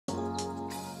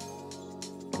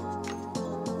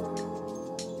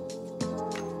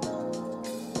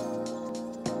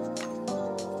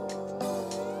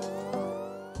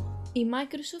Η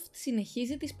Microsoft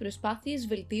συνεχίζει τις προσπάθειες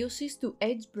βελτίωσης του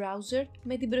Edge browser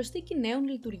με την προσθήκη νέων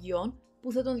λειτουργιών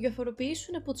που θα τον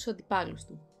διαφοροποιήσουν από τους αντιπάλους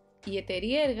του. Η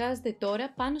εταιρεία εργάζεται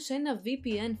τώρα πάνω σε ένα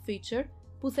VPN feature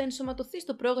που θα ενσωματωθεί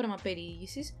στο πρόγραμμα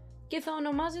περιήγησης και θα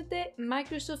ονομάζεται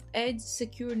Microsoft Edge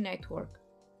Secure Network.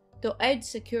 Το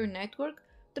Edge Secure Network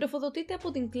τροφοδοτείται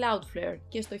από την Cloudflare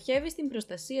και στοχεύει στην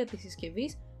προστασία της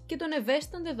συσκευής και των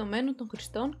ευαίσθητων δεδομένων των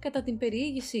χρηστών κατά την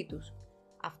περιήγησή τους.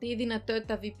 Αυτή η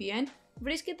δυνατότητα VPN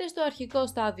βρίσκεται στο αρχικό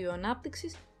στάδιο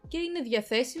ανάπτυξης και είναι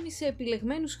διαθέσιμη σε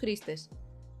επιλεγμένους χρήστες.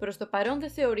 Προς το παρόν δεν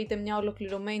θεωρείται μια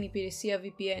ολοκληρωμένη υπηρεσία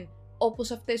VPN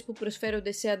όπως αυτές που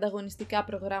προσφέρονται σε ανταγωνιστικά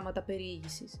προγράμματα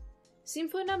περιήγησης.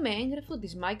 Σύμφωνα με έγγραφο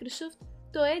της Microsoft,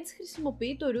 το Edge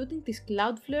χρησιμοποιεί το routing της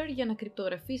Cloudflare για να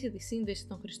κρυπτογραφήσει τη σύνδεση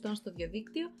των χρηστών στο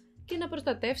διαδίκτυο και να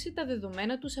προστατεύσει τα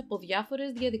δεδομένα τους από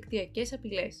διάφορες διαδικτυακές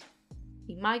απειλές.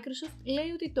 Η Microsoft λέει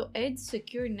ότι το Edge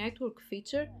Secure Network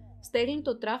feature στέλνει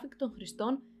το traffic των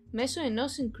χρηστών μέσω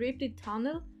ενός encrypted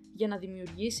tunnel για να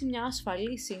δημιουργήσει μια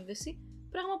ασφαλή σύνδεση,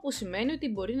 πράγμα που σημαίνει ότι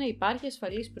μπορεί να υπάρχει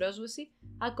ασφαλής πρόσβαση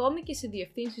ακόμη και σε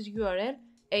διευθύνσεις URL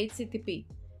HTTP.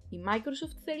 Η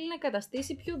Microsoft θέλει να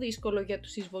καταστήσει πιο δύσκολο για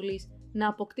τους εισβολείς να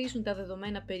αποκτήσουν τα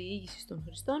δεδομένα περιήγησης των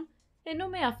χρηστών, ενώ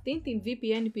με αυτήν την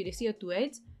VPN υπηρεσία του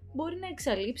Edge μπορεί να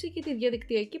εξαλείψει και τη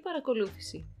διαδικτυακή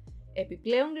παρακολούθηση.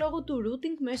 Επιπλέον, λόγω του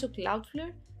routing μέσω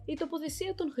Cloudflare, η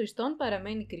τοποθεσία των χρηστών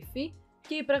παραμένει κρυφή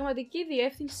και η πραγματική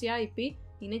διεύθυνση IP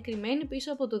είναι κρυμμένη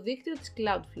πίσω από το δίκτυο της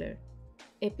Cloudflare.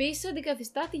 Επίσης,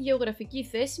 αντικαθιστά τη γεωγραφική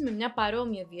θέση με μια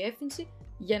παρόμοια διεύθυνση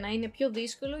για να είναι πιο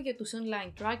δύσκολο για τους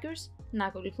online trackers να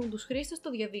ακολουθούν τους χρήστες στο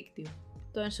διαδίκτυο.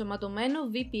 Το ενσωματωμένο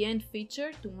VPN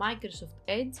feature του Microsoft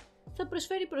Edge θα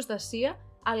προσφέρει προστασία,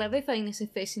 αλλά δεν θα είναι σε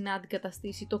θέση να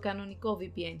αντικαταστήσει το κανονικό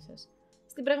VPN σας.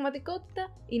 Στην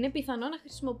πραγματικότητα, είναι πιθανό να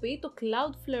χρησιμοποιεί το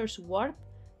Cloudflare's Warp,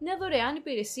 μια δωρεάν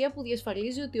υπηρεσία που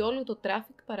διασφαλίζει ότι όλο το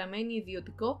traffic παραμένει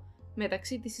ιδιωτικό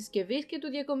μεταξύ της συσκευής και του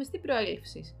διακομιστή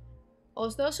προέλευσης.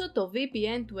 Ωστόσο, το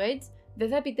VPN του Edge δεν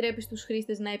θα επιτρέπει στους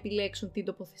χρήστες να επιλέξουν την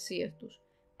τοποθεσία τους,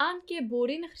 αν και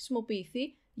μπορεί να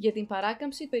χρησιμοποιηθεί για την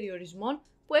παράκαμψη περιορισμών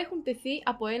που έχουν τεθεί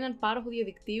από έναν πάροχο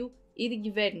διαδικτύου ή την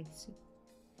κυβέρνηση.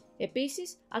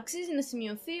 Επίσης, αξίζει να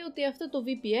σημειωθεί ότι αυτό το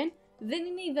VPN δεν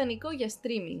είναι ιδανικό για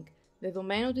streaming,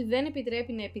 δεδομένου ότι δεν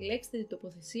επιτρέπει να επιλέξετε την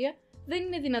τοποθεσία, δεν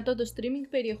είναι δυνατό το streaming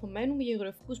περιεχομένου με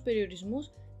γεωγραφικούς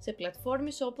περιορισμούς σε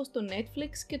πλατφόρμες όπως το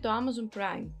Netflix και το Amazon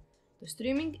Prime. Το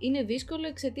streaming είναι δύσκολο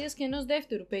εξαιτίας και ενός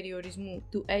δεύτερου περιορισμού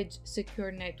του Edge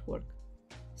Secure Network.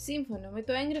 Σύμφωνα με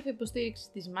το έγγραφο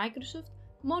υποστήριξης της Microsoft,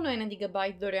 μόνο 1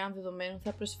 GB δωρεάν δεδομένων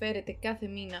θα προσφέρετε κάθε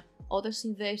μήνα όταν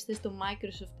συνδέσετε στο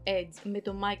Microsoft Edge με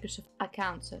το Microsoft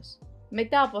account σας.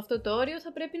 Μετά από αυτό το όριο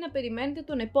θα πρέπει να περιμένετε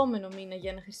τον επόμενο μήνα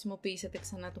για να χρησιμοποιήσετε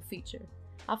ξανά το feature.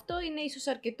 Αυτό είναι ίσως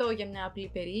αρκετό για μια απλή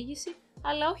περιήγηση,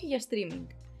 αλλά όχι για streaming.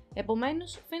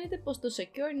 Επομένως, φαίνεται πως το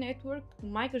Secure Network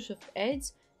του Microsoft Edge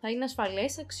θα είναι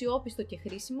ασφαλές, αξιόπιστο και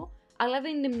χρήσιμο, αλλά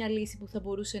δεν είναι μια λύση που θα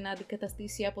μπορούσε να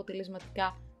αντικαταστήσει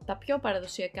αποτελεσματικά τα πιο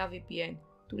παραδοσιακά VPN,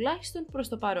 τουλάχιστον προς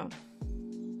το παρόν.